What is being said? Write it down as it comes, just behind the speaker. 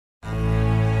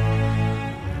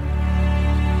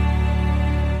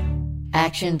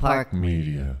Action Park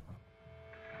Media.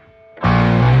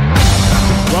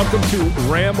 Welcome to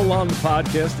Ramble on the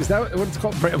Podcast. Is that what it's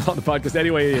called? Ramble on the Podcast.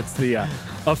 Anyway, it's the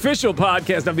official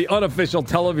podcast of the unofficial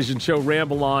television show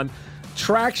Ramble On.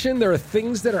 Traction, there are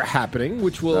things that are happening,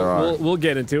 which we'll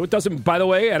get into. It doesn't, by the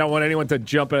way, I don't want anyone to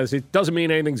jump at us. It doesn't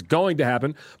mean anything's going to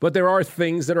happen, but there are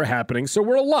things that are happening, so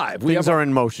we're alive. Things are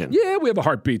in motion. Yeah, we have a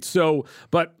heartbeat. So,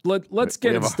 but let's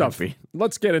get into stuff. Heartbeat.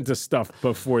 Let's get into stuff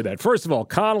before that. First of all,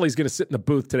 Connolly's going to sit in the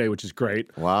booth today, which is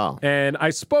great. Wow. And I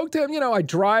spoke to him. You know, I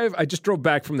just drove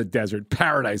back from the desert.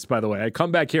 Paradise, by the way. I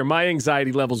come back here. My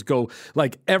anxiety levels go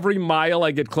like every mile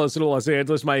I get closer to Los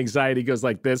Angeles, my anxiety goes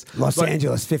like this. Los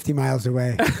Angeles, 50 miles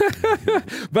away.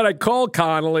 But I called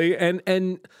Connolly,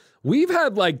 and we've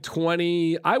had like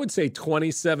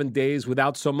 27 days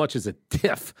without so much as a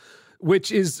tiff,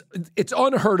 which is, it's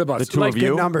unheard of us. The two like, of you?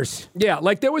 Good numbers. Yeah,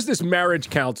 like there was this marriage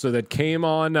counselor that came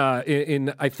on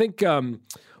in I think,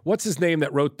 what's his name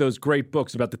that wrote those great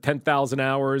books about the 10,000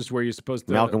 hours where you're supposed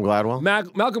to... Malcolm Gladwell?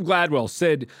 Malcolm Gladwell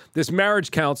said this marriage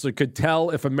counselor could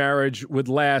tell if a marriage would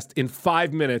last in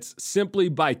 5 minutes simply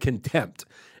by contempt.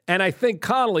 And I think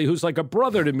Connolly, who's like a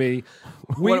brother to me...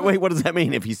 Wait, what does that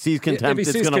mean? If he sees contempt, if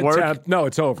he it's going to work? No,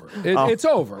 it's over. It's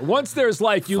over. Once there's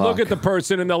like, you look at the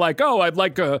person and they're like, oh, I'd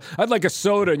like a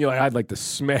soda. And you're like, I'd like to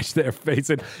smash their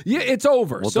face. And yeah, it's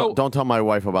over. Well, so don't tell my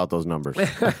wife about those numbers.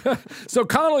 So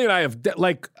Connolly and I have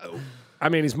I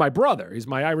mean, he's my brother. He's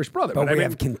my Irish brother. But I we mean,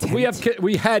 have contempt.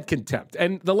 We had contempt.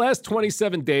 And the last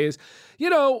 27 days, you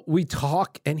know, we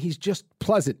talk and he's just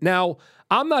pleasant. Now,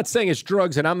 I'm not saying it's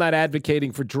drugs and I'm not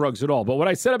advocating for drugs at all. But what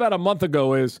I said about a month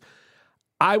ago is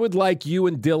I would like you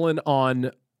and Dylan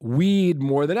on weed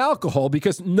more than alcohol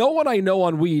because no one I know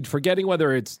on weed, forgetting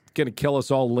whether it's going to kill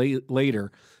us all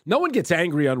later, no one gets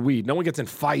angry on weed. No one gets in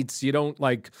fights. You don't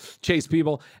like chase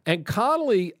people. And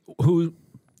Connolly, who...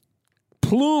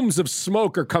 plumes of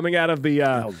smoke are coming out of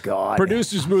the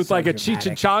producer's booth like a Cheech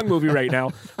and Chong movie right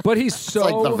now. But he's so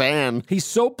like the van. He's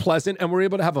so pleasant, and we're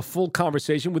able to have a full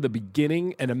conversation with a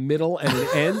beginning and a middle and an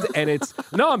end. And it's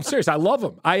I'm serious. I love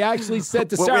him. I actually said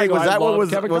to Sarah, was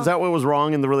that what was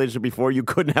wrong in the relationship before? You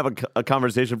couldn't have a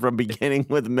conversation from beginning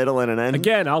with middle and an end.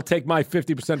 Again, I'll take my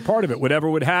 50% part of it. Whatever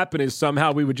would happen is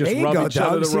somehow we would just rub each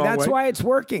other the wrong way. That's why it's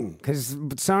working. Because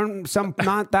some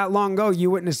not that long ago,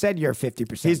 you wouldn't have said you're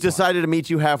 50%. He's decided to meet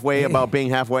you halfway about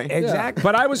being halfway. Exactly. Yeah.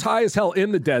 But I was high as hell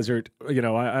in the desert. You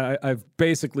know, I've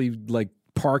basically like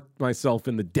parked myself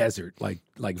in the desert, like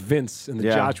Vince in the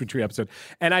Joshua Tree episode.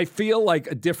 And I feel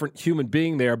like a different human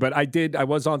being there. But I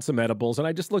was on some edibles, and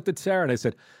I just looked at Sarah and I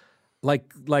said,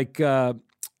 like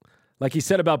he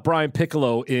said about Brian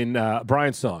Piccolo in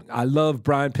Brian's song, I love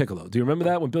Brian Piccolo. Do you remember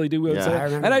that when Billy Dee would say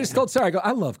it? And I just told Sarah, I go,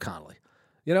 I love Connolly.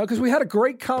 You know, because we had a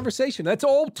great conversation. That's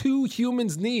all two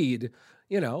humans need.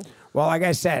 You know. Well, like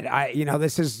I said,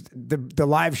 this is the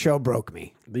live show broke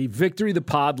me. The Victory the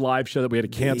Pod live show that we had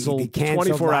to cancel the canceled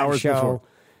 24 live hours show before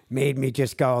made me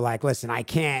just go like, listen, I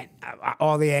can't.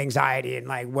 All the anxiety and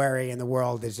like worry in the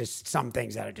world is just some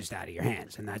things that are just out of your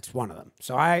hands, and that's one of them.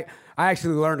 So I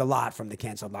actually learned a lot from the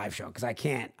canceled live show because I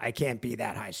can't be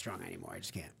that high strung anymore. I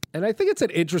just can't. And I think it's an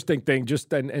interesting thing.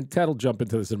 Just and Ted will jump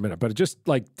into this in a minute, but just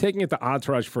like taking it to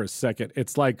Entourage for a second,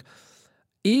 it's like.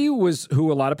 E was,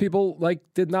 who a lot of people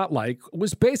did not like,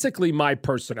 was basically my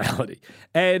personality.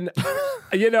 And,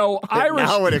 Irish...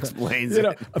 Now it explains it.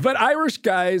 But Irish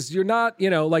guys, you're not,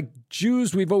 like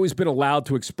Jews, we've always been allowed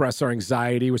to express our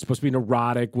anxiety. We're supposed to be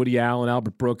neurotic, Woody Allen,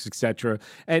 Albert Brooks, etc.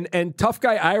 And tough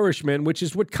guy Irishmen, which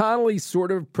is what Connolly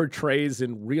sort of portrays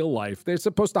in real life. They're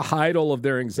supposed to hide all of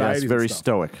their anxiety. Yes, very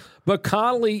stoic. But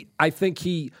Connolly, I think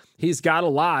he's got a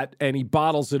lot, and he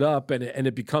bottles it up, and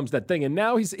it becomes that thing. And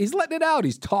now he's letting it out.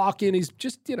 He's talking. He's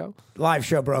just, Live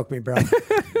show broke me, bro.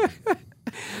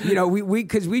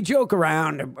 Because we joke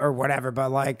around or whatever,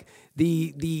 but like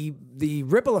the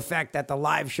ripple effect that the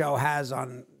live show has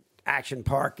on Action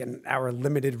Park and our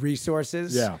limited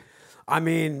resources. Yeah. I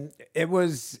mean, it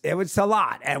was a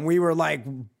lot, and we were like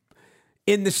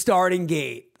in the starting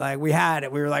gate. Like we had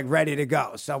it, we were like ready to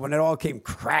go. So when it all came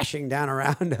crashing down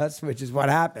around us, which is what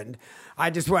happened, I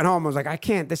just went home. I was like, I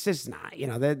can't. This is not.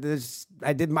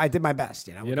 I did my best.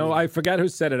 I forgot who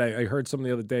said it. I heard something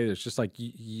the other day. It's just like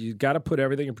you got to put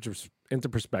everything into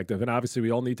perspective. And obviously,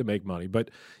 we all need to make money.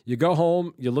 But you go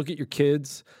home, you look at your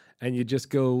kids, and you just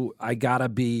go, I gotta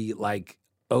be like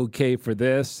okay for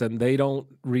this, and they don't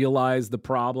realize the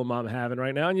problem I'm having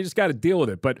right now, and you just got to deal with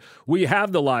it. But we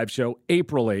have the live show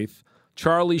April 8th.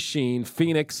 Charlie Sheen,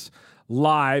 Phoenix,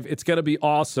 live. It's going to be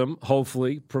awesome,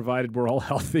 hopefully, provided we're all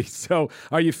healthy. So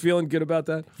are you feeling good about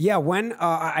that? Yeah, when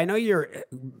I know you're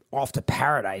off to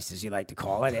paradise, as you like to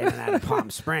call it, in and out of Palm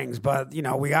Springs, but you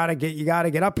gotta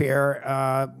get up here,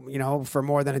 for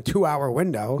more than a 2-hour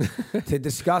window to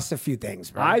discuss a few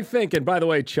things. Right? I think, and by the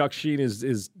way, Chuck Sheen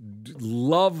is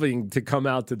loving to come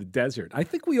out to the desert. I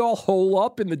think we all hole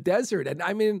up in the desert, and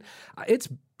I mean,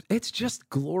 it's just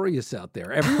glorious out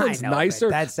there. Everyone's nicer.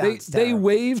 That sounds they terrible.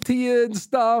 wave to you and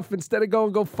stuff instead of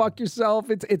going go fuck yourself.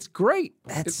 It's great.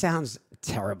 That sounds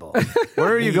terrible.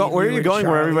 Where are you going? Where are you and going?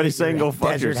 Where Charlie, everybody's saying you're go in a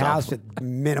fuck desert yourself? house with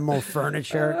minimal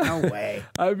furniture. No way.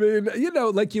 I mean,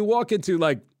 like you walk into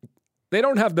they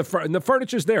don't have and the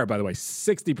furniture's there, by the way,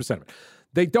 60% of it.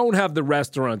 They don't have the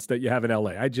restaurants that you have in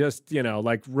LA. I just,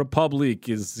 like Republique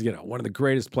is, one of the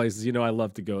greatest places. I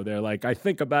love to go there. Like I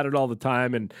think about it all the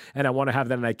time and I want to have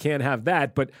that and I can't have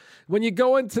that. But when you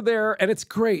go into there and it's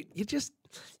great,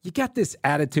 you got this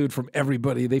attitude from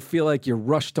everybody. They feel like you're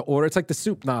rushed to order. It's like the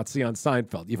soup Nazi on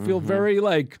Seinfeld. You feel very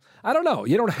I don't know.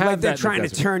 You don't have Like that. they're trying to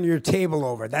turn your table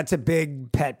over. That's a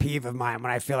big pet peeve of mine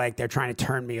when I feel like they're trying to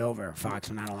turn me over, Fox,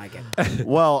 and I don't like it.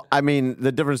 Well, I mean,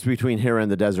 the difference between here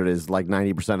and the desert is like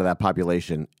 90% of that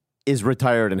population is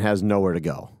retired and has nowhere to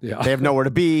go. Yeah. They have nowhere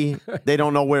to be. They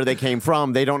don't know where they came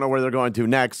from. They don't know where they're going to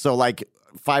next. So,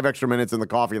 5 extra minutes in the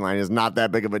coffee line is not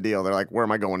that big of a deal. They're like, where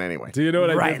am I going anyway? Do you know what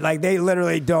I Right. did? Like they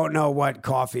literally don't know what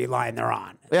coffee line they're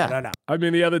on. Yeah. I don't know. I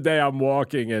mean, the other day I'm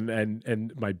walking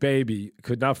and my baby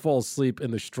could not fall asleep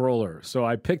in the stroller. So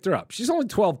I picked her up. She's only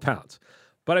 12 pounds.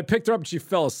 But I picked her up and she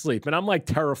fell asleep. And I'm like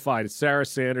terrified. Sarah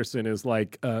Sanderson is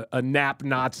like a nap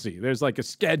Nazi. There's like a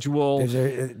schedule.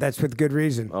 That's with good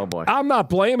reason. Oh, boy. I'm not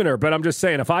blaming her, but I'm just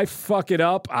saying if I fuck it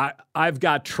up, I've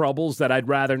got troubles that I'd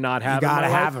rather not have. You gotta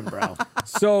in my have life. them, bro.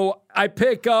 So I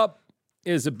pick up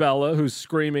Isabella, who's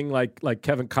screaming like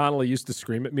Kevin Connolly used to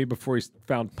scream at me before he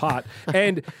found pot,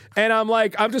 and I'm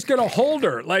like, I'm just gonna hold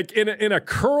her like in a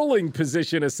curling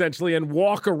position essentially, and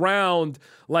walk around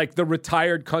like the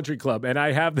retired country club. And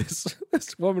I have this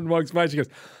woman walks by, she goes,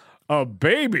 "A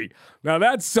baby, now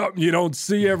that's something you don't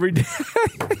see every day."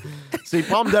 See,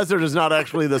 Palm Desert is not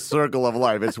actually the circle of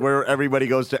life. It's where everybody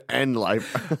goes to end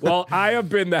life. Well, I have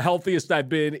been the healthiest I've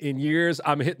been in years.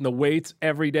 I'm hitting the weights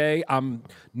every day. I'm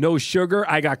no sugar.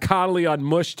 I got Connolly on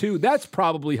Mush, too. That's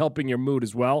probably helping your mood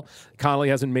as well. Connolly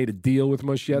hasn't made a deal with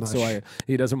Mush yet, so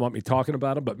he doesn't want me talking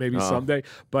about him, but maybe someday.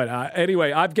 But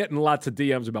anyway, I'm getting lots of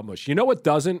DMs about Mush. You know what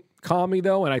doesn't calm me,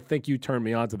 though? And I think you turned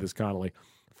me on to this, Connolly.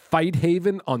 Fight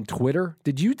Haven on Twitter.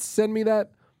 Did you send me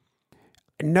that?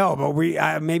 No, but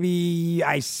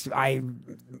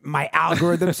my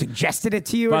algorithm suggested it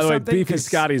to you. By or the way, something, Beefy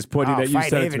Scotty's putting that you Fight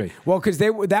sent it to Haven. me. Well, because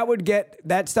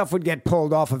that stuff would get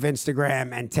pulled off of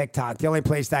Instagram and TikTok. The only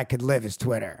place that could live is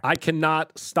Twitter. I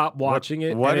cannot stop watching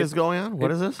it. What and is going on?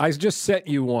 What is this? I just sent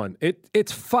you one.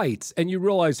 It's fights, and you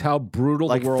realize how brutal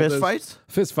Like the world fist is. fights?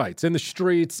 Fist fights in the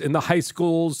streets, in the high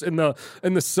schools, in the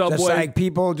subway. Just like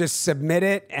people just submit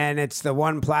it, and it's the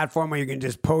one platform where you can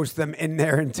just post them in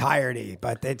their entirety.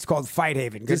 But it's called Fight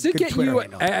Haven. Does it get Twitter you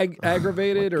handle.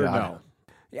 aggravated or God. no?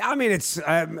 Yeah, I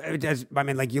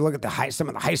mean, like you look at some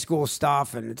of the high school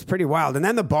stuff, and it's pretty wild. And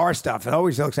then the bar stuff, it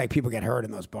always looks like people get hurt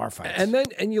in those bar fights.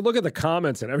 And you look at the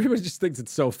comments, and everybody just thinks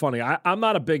it's so funny. I'm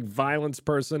not a big violence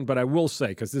person, but I will say,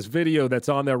 because this video that's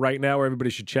on there right now, where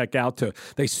everybody should check out,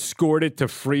 they scored it to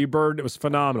Freebird. It was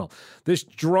phenomenal. This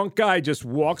drunk guy just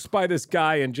walks by this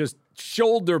guy and just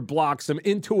shoulder blocks him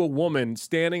into a woman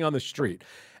standing on the street.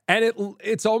 And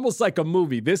it's almost like a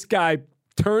movie. This guy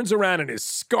turns around in his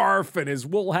scarf and his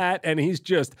wool hat, and he's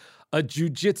just a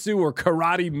jujitsu or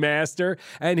karate master,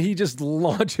 and he just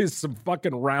launches some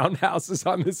fucking roundhouses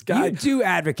on this guy. You do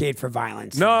advocate for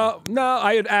violence. No,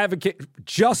 I advocate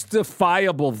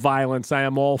justifiable violence. I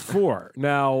am all for.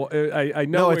 Now, I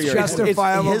know No, where it's you're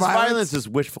justifiable his violence? violence is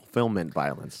wish fulfillment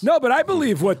violence. No, but I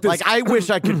believe what this. Like, I wish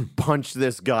I could punch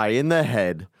this guy in the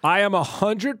head. I am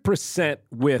 100%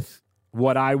 with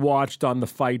what I watched on the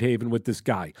Fight Haven with this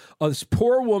guy. This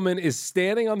poor woman is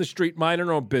standing on the street minding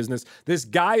her own business. This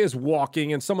guy is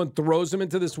walking and someone throws him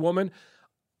into this woman.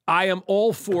 I am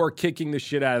all for kicking the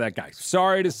shit out of that guy.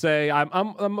 Sorry to say,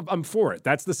 I'm for it.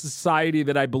 That's the society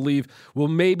that I believe will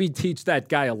maybe teach that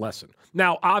guy a lesson.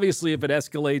 Now, obviously, if it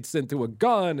escalates into a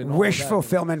gun and all Wish that,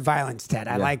 fulfillment violence, Ted.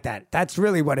 I like that. That's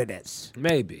really what it is.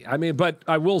 maybe. I mean, but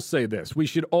I will say this: we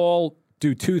should all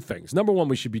do two things. Number one,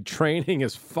 we should be training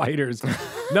as fighters.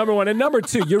 Number one. And number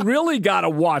two, you really got to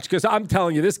watch, because I'm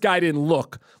telling you, this guy didn't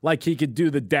look like he could do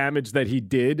the damage that he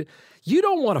did. you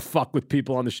don't want to fuck with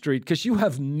people on the street because you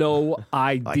have no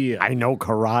idea. I know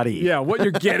karate. Yeah, what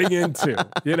you're getting into.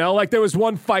 You know, like there was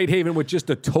one fight Haven with just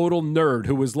a total nerd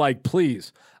who was like,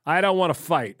 please, I don't want to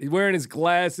fight. He's wearing his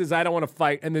glasses. I don't want to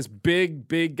fight. And this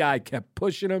big guy kept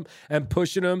pushing him and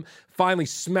pushing him. Finally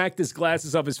smacked his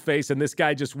glasses off his face, and this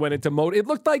guy just went into mode. It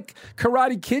looked like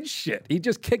Karate Kid shit. He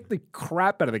just kicked the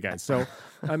crap out of the guy. So,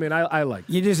 I mean, I like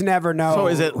it. You just never know. So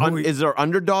is there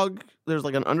underdog? There's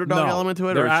like an underdog element to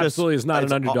it? There or it's absolutely is not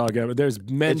an underdog element. There's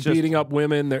men beating up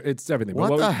women. It's everything.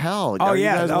 What the hell? Oh, Are you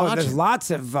yeah. guys watching? There's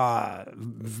lots of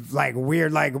like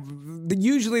weird, like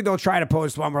usually they'll try to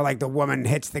post one where like the woman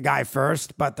hits the guy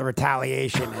first, but the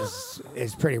retaliation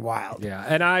is pretty wild. Yeah,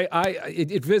 and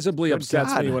it visibly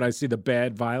upsets me when I see the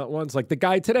bad, violent ones. Like the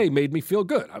guy today made me feel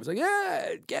good. I was like,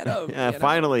 yeah, get him. Yeah, you know?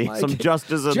 finally, Like, some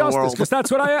justice in the world. because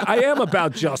that's what I am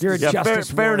about justice. You're a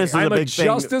justice fairness is I'm a a big thing.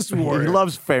 justice warrior. He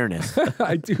loves fairness.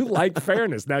 I do like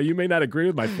fairness. Now, you may not agree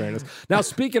with my fairness. Now,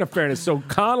 speaking of fairness, so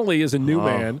Connolly is a new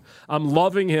man. I'm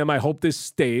loving him. I hope this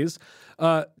stays.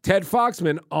 Ted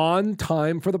Foxman on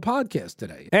time for the podcast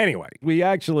today. Anyway, we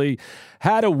actually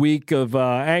had a week of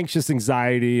anxious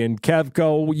anxiety, and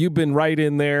Kevco, you've been right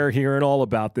in there hearing all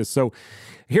about this. So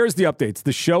here's the updates.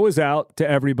 The show is out to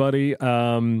everybody.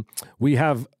 We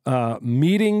have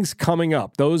meetings coming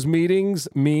up. Those meetings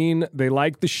mean they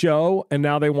like the show and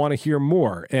now they want to hear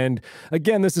more. And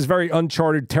again, this is very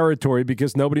uncharted territory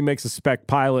because nobody makes a spec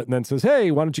pilot and then says,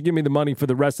 hey, why don't you give me the money for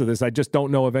the rest of this? I just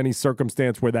don't know of any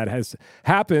circumstance where that has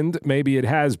happened. Maybe it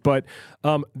has, but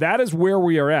that is where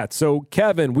we are at. So,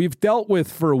 Kevin, we've dealt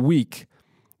with for a week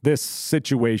this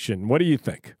situation. What do you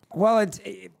think? Well,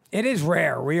 it is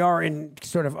rare. We are in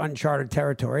sort of uncharted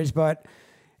territories, but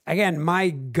again, my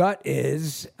gut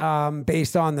is,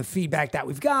 based on the feedback that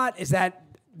we've got, is that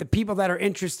the people that are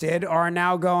interested are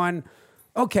now going,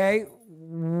 okay,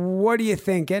 what are you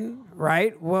thinking,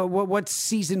 right? What's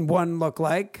season 1 look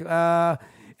like?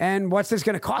 And what's this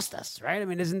going to cost us, right? I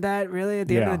mean, isn't that really at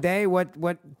the end of the day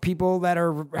what people that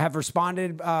have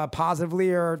responded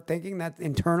positively are thinking that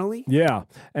internally? Yeah,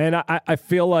 and I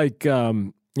feel like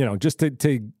just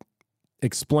to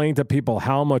explain to people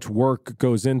how much work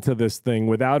goes into this thing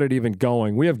without it even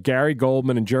going. We have Gary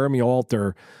Goldman and Jeremy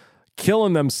Alter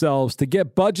killing themselves to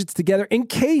get budgets together in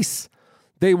case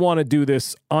they want to do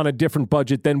this on a different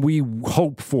budget than we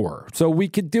hope for. So we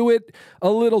could do it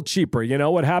a little cheaper. You know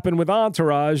what happened with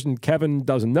Entourage, and Kevin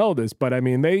doesn't know this, but I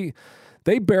mean, they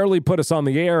barely put us on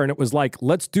the air, and it was like,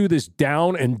 let's do this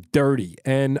down and dirty.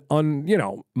 And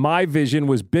my vision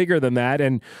was bigger than that,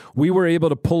 and we were able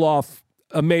to pull off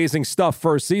amazing stuff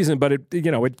first season, but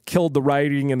it killed the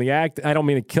writing and the act. I don't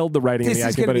mean it killed the writing and the acting.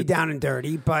 This is going to be down and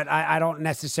dirty, but I don't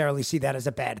necessarily see that as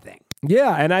a bad thing.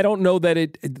 Yeah, and I don't know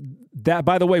that that,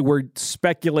 by the way, we're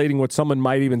speculating what someone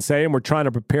might even say, and we're trying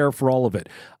to prepare for all of it.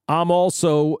 I'm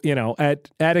also, at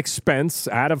expense,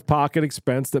 out-of-pocket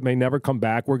expense that may never come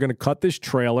back, we're going to cut this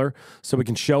trailer so we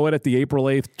can show it at the April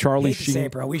 8th Charlie Sheen. Say,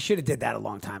 bro, we should have did that a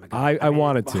long time ago. I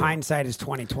wanted to. Hindsight is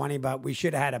 20/20, but we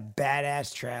should have had a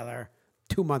badass trailer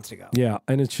 2 months ago. Yeah,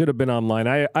 and it should have been online.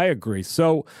 I agree.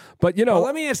 So, but Well,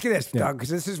 let me ask you this, Doug, because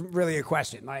this is really a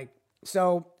question.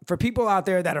 So for people out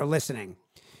there that are listening,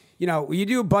 you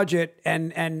do a budget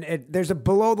and there's a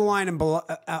below the line and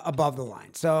above the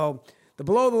line. So the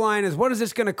below the line is, what is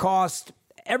this going to cost?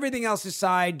 Everything else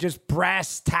aside, just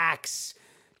brass tacks,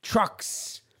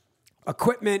 trucks,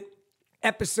 equipment,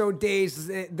 episode days.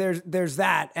 There's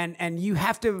that, and you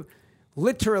have to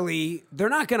literally. They're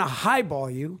not going to highball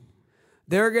you.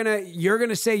 You're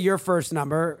gonna say your first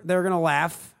number. They're gonna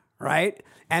laugh, right?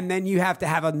 And then you have to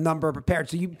have a number prepared.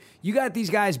 So you got these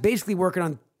guys basically working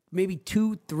on maybe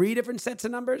 2-3 different sets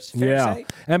of numbers. Fair to say?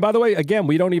 And by the way, again,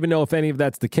 we don't even know if any of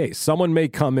that's the case. Someone may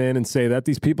come in and say that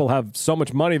these people have so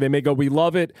much money. They may go, we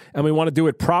love it and we want to do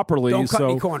it properly. Don't cut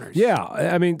any corners. Yeah,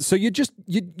 I mean, so you just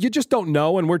don't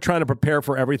know, and we're trying to prepare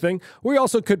for everything. We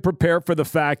also could prepare for the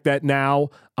fact that now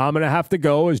I'm going to have to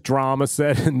go, as Drama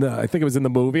said I think it was in the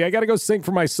movie, I got to go sing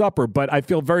for my supper, but I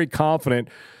feel very confident.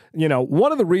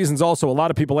 One of the reasons also a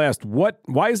lot of people asked,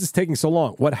 why is this taking so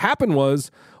long? What happened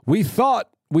was we thought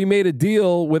we made a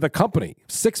deal with a company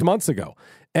 6 months ago,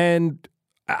 and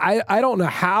I don't know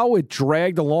how it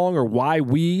dragged along or why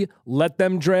we let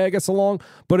them drag us along,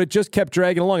 but it just kept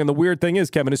dragging along. And the weird thing is,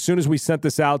 Kevin, as soon as we sent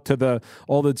this out to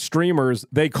all the streamers,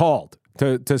 they called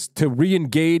to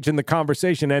re-engage in the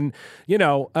conversation. And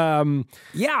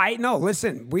I know.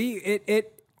 Listen,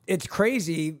 it's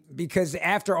crazy because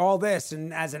after all this,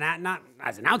 and not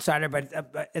as an outsider,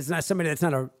 but as not somebody that's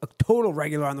not a total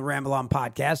regular on the Ramble On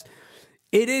podcast,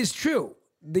 it is true.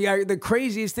 The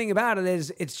craziest thing about it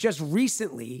is it's just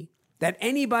recently that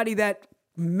anybody that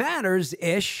matters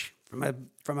ish from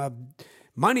a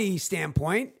money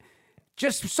standpoint.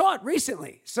 Just saw it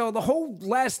recently. So the whole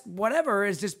last whatever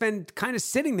has just been kind of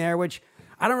sitting there, which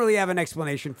I don't really have an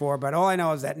explanation for, but all I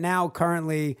know is that now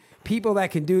currently people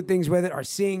that can do things with it are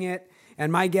seeing it.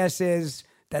 And my guess is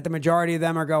that the majority of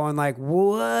them are going like,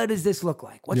 what does this look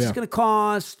like? What's this going to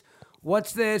cost?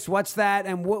 What's this? What's that?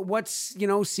 And what's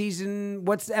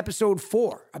episode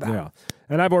 4 about? Yeah.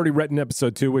 And I've already read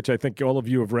episode 2, which I think all of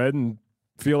you have read and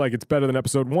feel like it's better than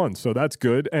episode 1. So that's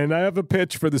good. And I have a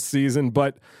pitch for the season,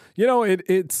 but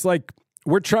it's like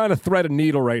we're trying to thread a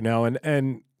needle right now.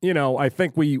 And I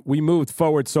think we moved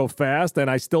forward so fast, and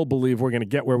I still believe we're going to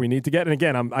get where we need to get. And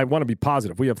again, I want to be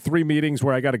positive. We have 3 meetings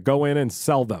where I got to go in and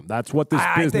sell them. That's what this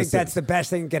business is. I think that's the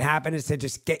best thing that could happen, is to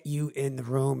just get you in the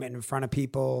room and in front of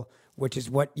people, which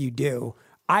is what you do.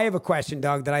 I have a question,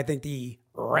 Doug, that I think the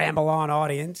Ramble On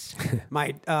audience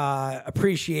might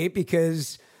appreciate,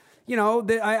 because,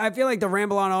 I feel like the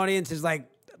Ramble On audience is like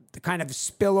the kind of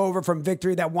spillover from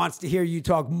Victory that wants to hear you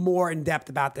talk more in depth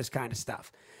about this kind of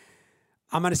stuff.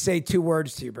 I'm going to say 2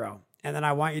 words to you, bro, and then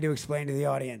I want you to explain to the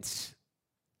audience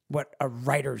what a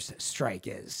writer's strike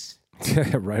is.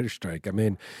 Writer's strike. I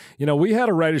mean, we had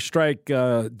a writer's strike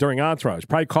during Entourage.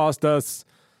 Probably cost us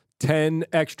 10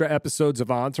 extra episodes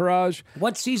of Entourage.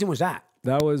 What season was that?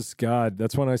 That was,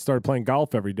 that's when I started playing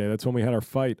golf every day. That's when we had our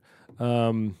fight.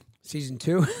 Season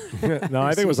 2? No,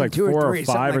 I think it was like 4 or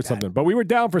 5 or something. But we were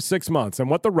down for 6 months. And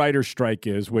what the writer's strike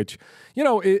is, which,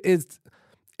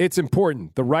 it's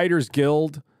important. The Writers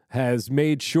Guild has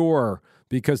made sure,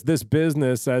 because this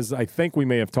business, as I think we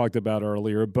may have talked about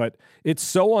earlier, but it's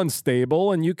so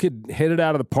unstable, and you could hit it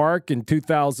out of the park in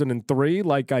 2003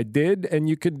 like I did, and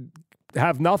you could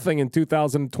have nothing in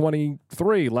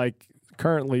 2023 like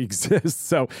currently exists.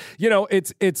 So,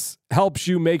 it's helps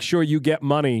you make sure you get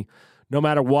money no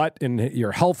matter what, and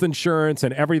your health insurance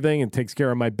and everything, and takes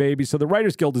care of my baby. So the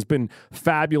Writers Guild has been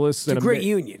fabulous. It's a great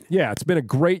union. Yeah, it's been a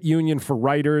great union for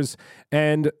writers.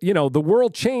 And, the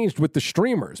world changed with the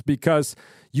streamers, because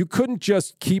you couldn't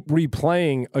just keep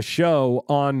replaying a show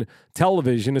on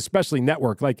television, especially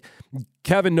network. Like,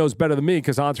 Kevin knows better than me,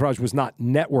 because Entourage was not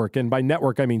network. And by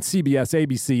network, I mean CBS,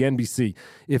 ABC, NBC.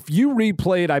 If you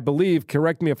replayed, I believe,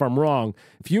 correct me if I'm wrong,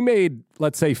 if you made,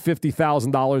 let's say,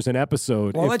 $50,000 an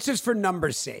episode. Well, let's just for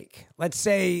numbers' sake. Let's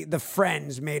say the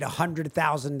Friends made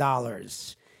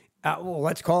 $100,000.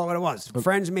 Let's call it what it was.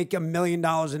 Friends make $1 million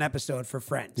an episode for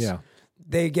Friends. Yeah.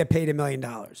 They get paid $1 million.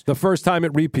 The first time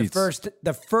it repeats.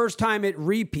 The first time it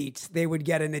repeats, they would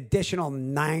get an additional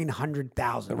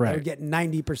 $900,000. Right. They would get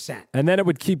 90%. And then it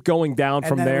would keep going down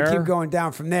from there. It would keep going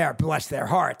down from there. Bless their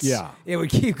hearts. Yeah. It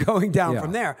would keep going down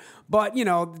from there. But the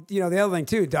other thing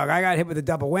too, Doug, I got hit with a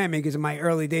double whammy because in my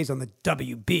early days on the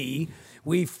WB,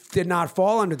 we did not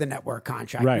fall under the network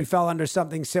contract. Right. We fell under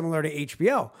something similar to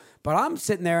HBO. But I'm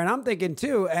sitting there and I'm thinking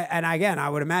too, and again, I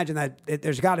would imagine that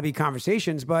there's got to be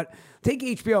conversations, but take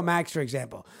HBO Max, for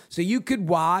example. So you could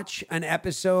watch an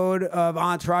episode of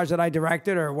Entourage that I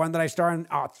directed, or one that I starred in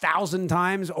 1,000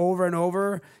 times over and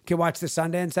over. You could watch the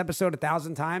Sundance episode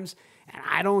 1,000 times. And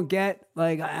I don't get,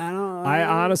 I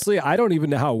honestly, I don't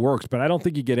even know how it works, but I don't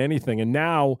think you get anything. And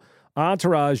now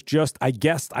Entourage I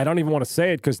don't even want to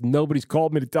say it because nobody's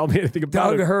called me to tell me anything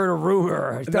about it. Doug heard a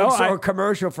rumor. Doug saw a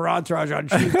commercial for Entourage on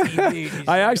True TV.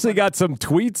 I actually got some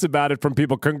tweets about it from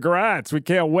people. Congrats. We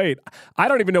can't wait. I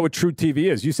don't even know what True TV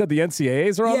is. You said the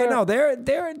NCAAs are on there?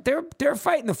 Yeah, no, they're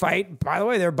fighting the fight. By the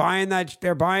way,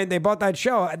 they bought that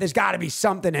show. There's got to be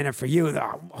something in it for you,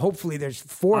 though. Hopefully there's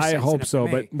 4 cents. I hope so,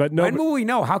 but no. When will we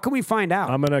know? How can we find out?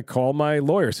 I'm going to call my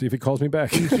lawyer, see if he calls me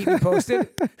back. Can you keep me posted?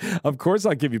 Of course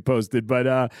I'll keep you posted.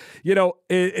 But,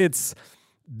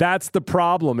 that's the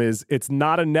problem, is it's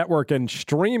not a network, and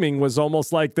streaming was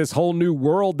almost like this whole new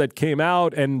world that came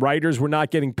out, and writers were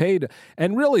not getting paid.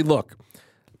 And really, look.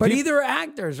 But either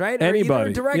actors, right? Anybody. Or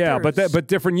either directors. Yeah, but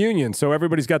different unions. So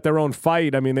everybody's got their own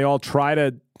fight. I mean, they all try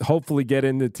to hopefully get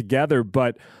in it together.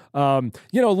 But,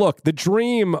 look, the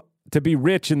dream to be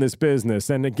rich in this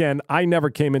business, and again, I never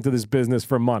came into this business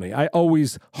for money. I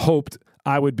always hoped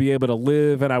I would be able to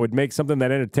live and I would make something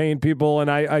that entertained people.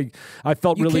 And I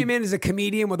felt you really... You came in as a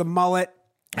comedian with a mullet,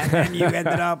 and then you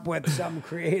ended up with some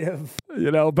creative...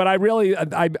 But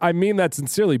I mean that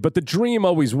sincerely. But the dream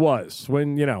always was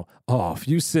when, if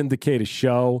you syndicate a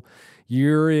show,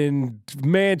 you're in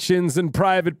mansions and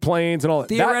private planes and all that.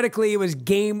 Theoretically, it was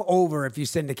game over if you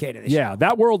syndicated the show. Yeah,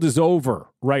 that world is over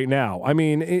right now. I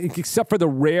mean, except for the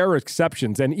rare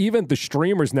exceptions. And even the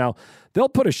streamers now, they'll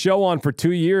put a show on for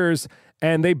 2 years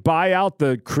and they buy out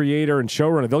the creator and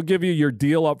showrunner. They'll give you your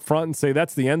deal up front and say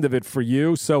that's the end of it for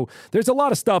you. So there's a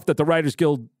lot of stuff that the Writers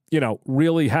Guild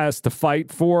really has to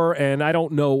fight for. And I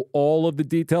don't know all of the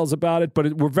details about it,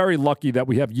 but we're very lucky that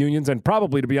we have unions and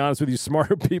probably, to be honest with you,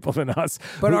 smarter people than us.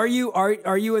 But are you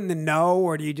in the know,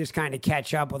 or do you just kind of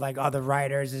catch up with like other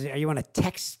writers? Are you on a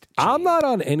text chain? I'm not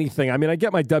on anything. I mean, I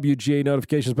get my WGA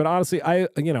notifications, but honestly, I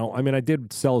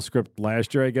did sell a script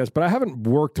last year, I guess, but I haven't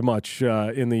worked much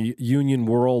in the union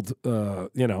world,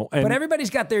 But everybody's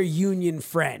got their union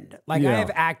friend. Like I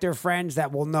have actor friends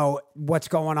that will know what's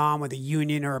going on with a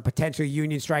union or a potential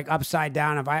union strike upside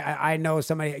down. If I know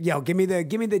somebody, give me the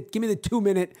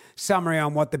 2-minute summary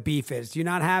on what the beef is. Do you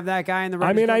not have that guy in the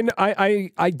writers' room?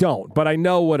 I don't, but I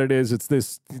know what it is. It's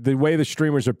the way the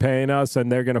streamers are paying us,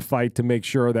 and they're going to fight to make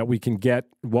sure that we can get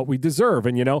what we deserve.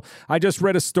 And I just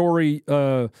read a story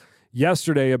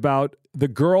yesterday about the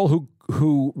girl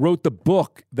who wrote the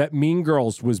book that Mean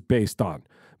Girls was based on.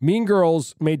 Mean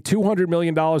Girls made $200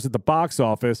 million at the box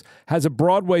office, has a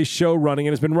Broadway show running,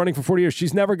 and has been running for 40 years.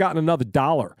 She's never gotten another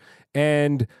dollar.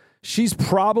 And she's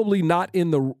probably not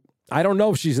I don't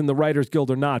know if she's in the Writers Guild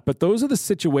or not, but those are the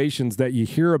situations that you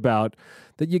hear about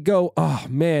that you go, oh,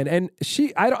 man. And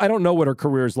I don't know what her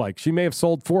career is like. She may have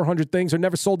sold 400 things or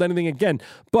never sold anything again.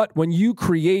 But when you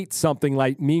create something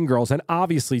like Mean Girls, and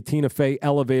obviously Tina Fey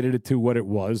elevated it to what it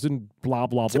was and blah,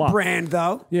 blah, blah. It's a brand,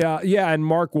 though. Yeah, and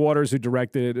Mark Waters, who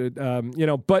directed it,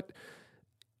 but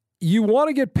you want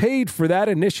to get paid for that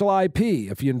initial IP.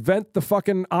 If you invent the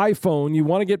fucking iPhone, you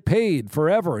want to get paid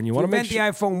forever. And you want to make sure...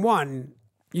 the iPhone 1...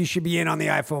 you should be in on the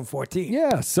iPhone 14.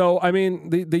 Yeah. So, I mean,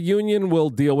 the union will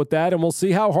deal with that, and we'll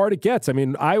see how hard it gets. I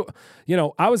mean, I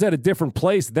was at a different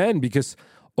place then because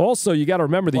also you got to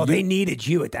remember they needed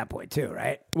you at that point too,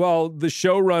 right? Well, the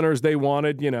showrunners, they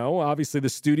wanted, obviously the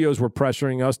studios were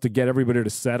pressuring us to get everybody to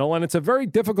settle. And it's a very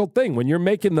difficult thing. When you're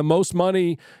making the most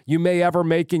money you may ever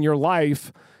make in your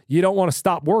life, you don't want to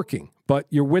stop working, but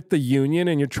you're with the union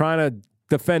and you're trying to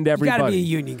defend everybody. You got to be a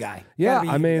union guy. Yeah,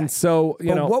 I mean, so,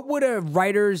 what would a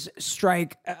writer's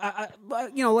strike,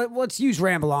 let's use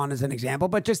Ramble On as an example,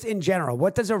 but just in general,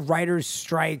 what does a writer's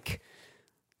strike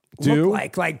look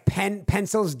like? Like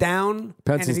pencils down?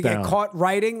 Pencils and if you down. get caught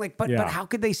writing? But how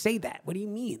could they say that? What do you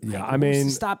mean? Yeah, what's to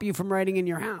stop you from writing in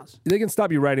your house? They can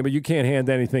stop you writing, but you can't hand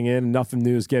anything in. Nothing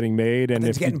new is getting made. And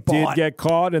if you did get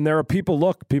caught, and there are people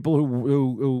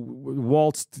who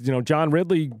waltzed, John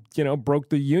Ridley, broke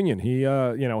the union. He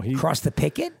crossed the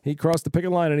picket? He crossed the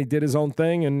picket line and he did his own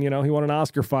thing. And, he won an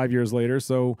Oscar 5 years later.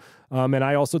 So, and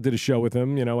I also did a show with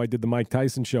him. I did the Mike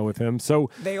Tyson show with him.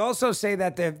 So they also say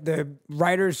that the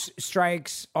writers'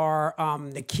 strikes are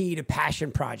the key to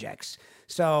passion projects.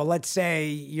 So let's say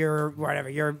you're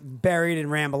buried in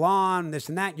Ramble On, this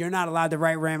and that. You're not allowed to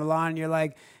write Ramble On. You're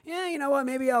like, yeah, you know what?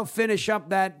 Maybe I'll finish up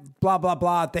that blah, blah,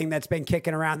 blah thing that's been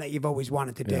kicking around that you've always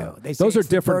wanted to do. Yeah. Those are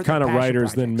different kind of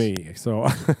writers than me. So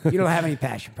you don't have any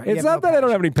passion projects. It's not that I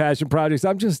don't have any passion projects.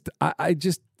 I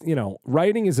just,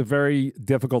 writing is a very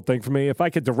difficult thing for me. If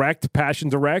I could passion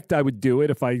direct, I would do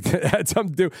it if I had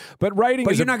something to do. But writing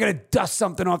But you're not going to dust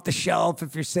something off the shelf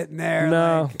if you're sitting there.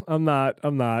 No, I'm not.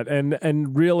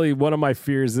 And really, one of my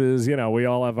fears is, we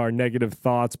all have our negative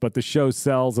thoughts, but the show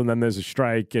sells and then there's a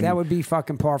strike. And that would be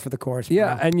fucking par for the course.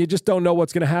 Yeah, bro. and you just don't know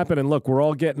what's going to happen. And look, we're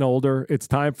all getting older. It's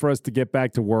time for us to get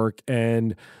back to work.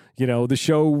 And, the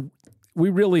show, we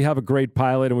really have a great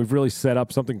pilot and we've really set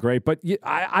up something great. But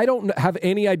I don't have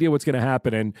any idea what's going to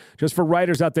happen. And just for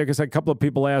writers out there, because a couple of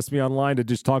people asked me online to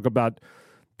just talk about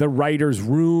the writer's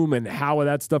room and how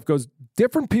that stuff goes.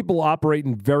 Different people operate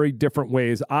in very different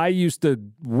ways. I used to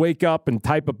wake up and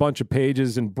type a bunch of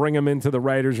pages and bring them into the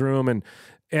writer's room and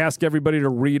ask everybody to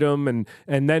read them, and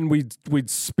then we'd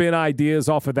spin ideas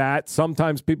off of that.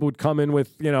 Sometimes people would come in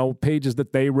with pages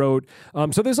that they wrote.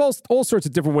 So there's all sorts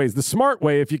of different ways. The smart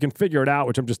way, if you can figure it out,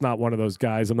 which I'm just not one of those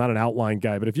guys. I'm not an outline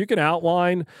guy, but if you can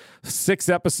outline 6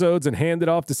 episodes and hand it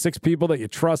off to 6 people that you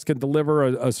trust can deliver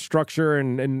a structure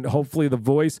and hopefully the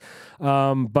voice.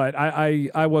 But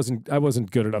I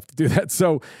wasn't good enough to do that.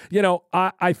 So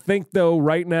I think though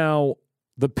right now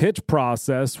the pitch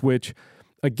process, which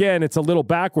again, it's a little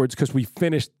backwards because we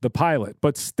finished the pilot,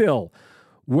 but still,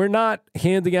 we're not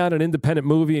handing out an independent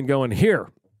movie and going, here,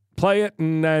 play it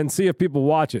and see if people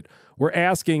watch it. We're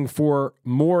asking for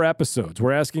more episodes.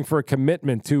 We're asking for a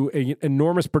commitment to an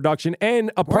enormous production and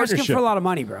a partnership. We're asking for a lot of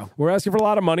money, bro. We're asking for a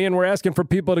lot of money, and we're asking for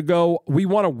people to go, we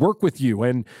want to work with you.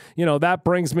 And, that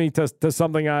brings me to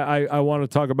something I want to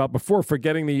talk about before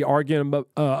forgetting the argument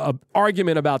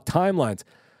about timelines.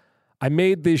 I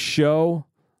made this show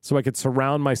so I could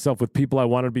surround myself with people I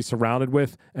wanted to be surrounded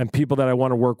with and people that I want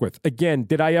to work with. Again,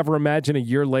 did I ever imagine a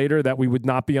year later that we would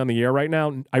not be on the air right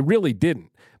now? I really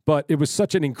didn't. but it was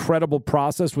such an incredible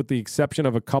process with the exception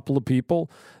of a couple of people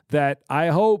that I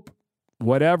hope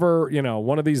whatever,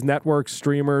 one of these network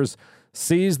streamers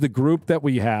sees the group that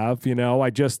we have.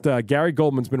 Gary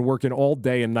Goldman's been working all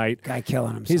day and night. Guy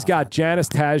killing himself. He's got Janice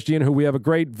Tajdian, who we have a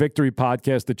great Victory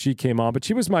podcast that she came on, but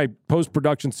she was my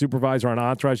post-production supervisor on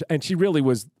Entourage, and she really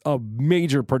was a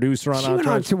major producer on Entourage. She went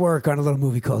on to work on a little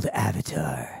movie called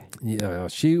Avatar. Yeah,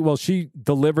 she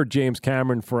delivered James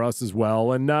Cameron for us as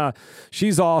well, and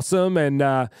she's awesome.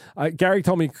 And Gary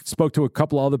told me he spoke to a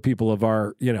couple other people of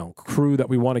our crew that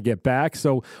we want to get back,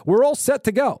 so we're all set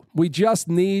to go. We just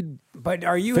need. But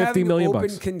are you having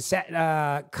open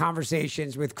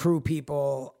conversations with crew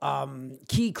people,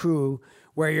 key crew,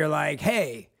 where you're like,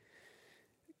 hey,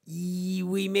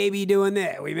 we may be doing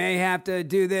that. We may have to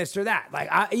do this or that. Like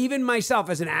even myself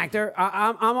as an actor,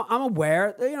 I'm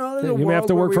aware. There's a you may have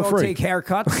to work for free. Take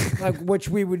haircuts, like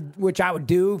which I would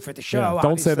do for the show. Yeah,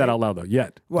 don't say that out loud though.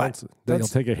 Yet, what? You'll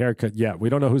take a haircut. Yeah, we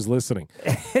don't know who's listening.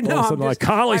 No, like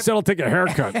Connolly said, I'll take a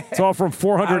haircut. It's all from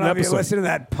 400 I don't know episodes. if you listen to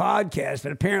that podcast,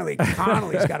 but apparently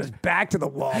Connolly's got his back to the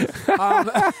wall.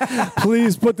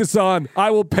 Please put this on.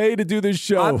 I will pay to do this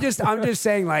show. I'm just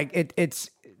saying, like it's.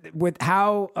 With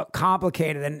how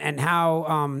complicated and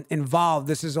how involved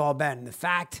this has all been, the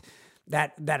fact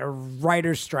that a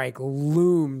writer's strike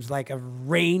looms like a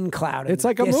rain cloud. It's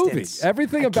like a movie.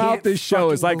 Everything about this show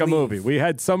is like a movie. We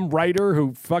had some writer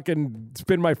who fucking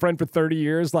been my friend for 30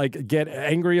 years, like get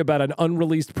angry about an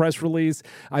unreleased press release.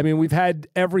 I mean, we've had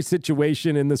every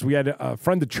situation in this. We had a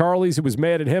friend of Charlie's who was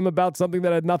mad at him about something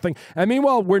that had nothing. And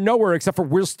meanwhile, we're nowhere except for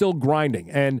we're still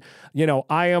grinding. And,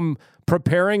 I am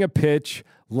preparing a pitch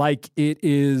like it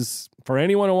is, for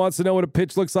anyone who wants to know what a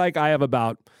pitch looks like, I have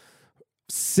about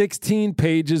 16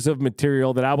 pages of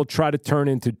material that I will try to turn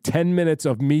into 10 minutes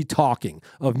of me talking,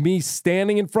 of me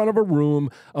standing in front of a room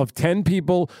of 10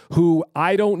 people who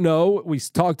I don't know. We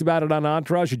talked about it on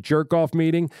Entourage, a jerk-off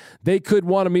meeting. They could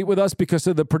want to meet with us because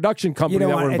of the production company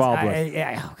that we're involved with.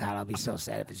 Oh, God, I'll be so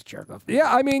sad if it's a jerk-off meeting.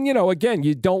 Yeah, I mean, again,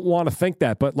 you don't want to think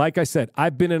that. But like I said,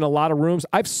 I've been in a lot of rooms.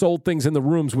 I've sold things in the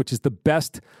rooms, which is the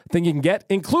best thing you can get,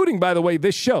 including, by the way,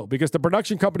 this show, because the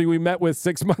production company we met with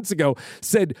 6 months ago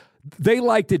said they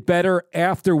liked it better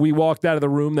after we walked out of the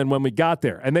room than when we got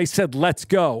there. And they said, let's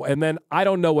go. And then I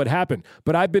don't know what happened,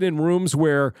 but I've been in rooms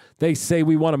where they say,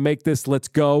 we want to make this, let's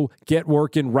go, get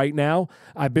working right now.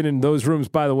 I've been in those rooms,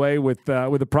 by the way, with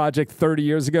a project 30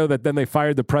 years ago that then they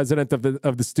fired the president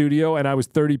of the studio, and I was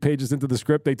 30 pages into the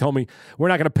script. They told me, we're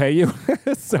not going to pay you.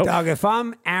 So, Doug, if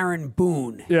I'm Aaron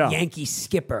Boone, Yankee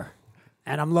skipper,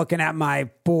 and I'm looking at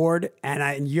my board,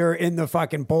 and you're in the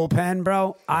fucking bullpen,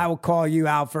 bro, I will call you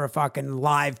out for a fucking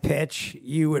live pitch.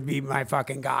 You would be my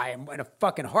fucking guy in a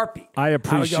fucking heartbeat. I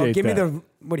appreciate that. Give me the...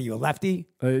 What are you, a lefty?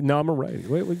 No, I'm a righty.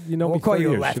 Wait, we'll call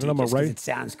you a lefty just because it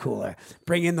sounds cooler.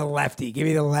 Bring in the lefty. Give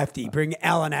me the lefty. Bring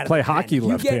Ellen out of Play the hockey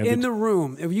left-handed. You get in the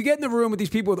room. If you get in the room with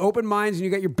these people with open minds and you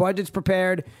got your budgets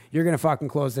prepared, you're going to fucking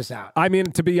close this out. I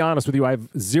mean, to be honest with you, I have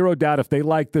zero doubt if they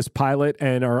like this pilot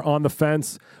and are on the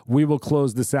fence, we will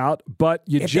close this out. But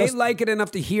if they like it enough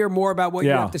to hear more about what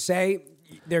you have to say,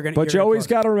 they're going to. But you always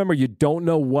got to remember, you don't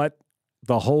know what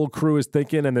the whole crew is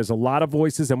thinking, and there's a lot of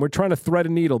voices, and we're trying to thread a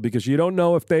needle because you don't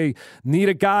know if they need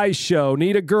a guy's show,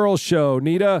 need a girl's show,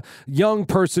 need a young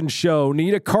person show,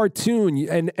 need a cartoon,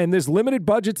 and there's limited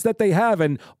budgets that they have.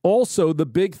 And also the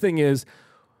big thing is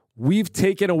we've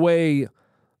taken away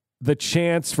the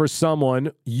chance for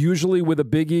someone, usually with a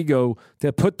big ego,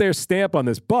 to put their stamp on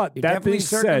this. But You're that being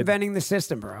said, circumventing the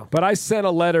system, bro. But I sent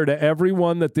a letter to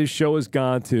everyone that this show has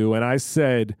gone to, and I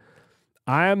said,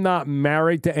 I am not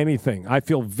married to anything. I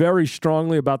feel very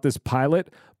strongly about this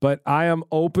pilot, but I am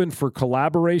open for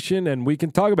collaboration, and we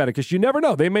can talk about it because you never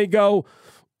know. They may go,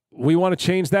 we want to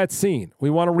change that scene.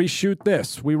 We want to reshoot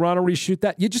this. We want to reshoot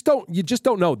that. You just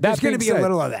don't know. There's going to be a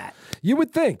little of that. You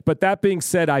would think. But that being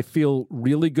said, I feel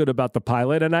really good about the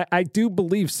pilot, and I do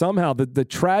believe somehow that the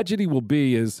tragedy will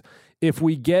be is if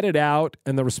we get it out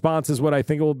and the response is what I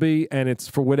think it will be, and it's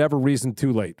for whatever reason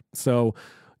too late. So,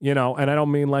 and I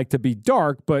don't mean like to be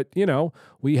dark, but,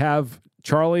 we have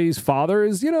Charlie's father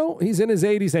is, he's in his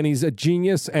 80s and he's a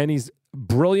genius and he's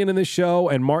brilliant in this show.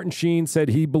 And Martin Sheen said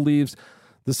he believes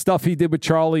the stuff he did with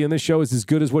Charlie in this show is as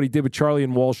good as what he did with Charlie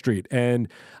in Wall Street. And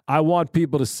I want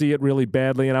people to see it really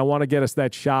badly, and I want to get us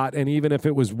that shot. And even if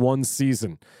it was one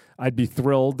season, I'd be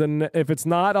thrilled. And if it's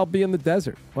not, I'll be in the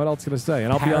desert. What else can I say?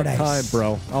 And I'll be on time,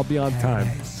 bro. I'll be on time.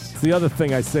 It's the other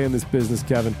thing I say in this business,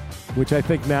 Kevin, which I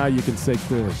think now you can say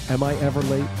clearly. Am I ever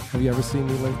late? Have you ever seen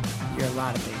me late? You're a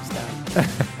lot of things, Doug.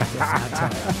 Just not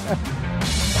time.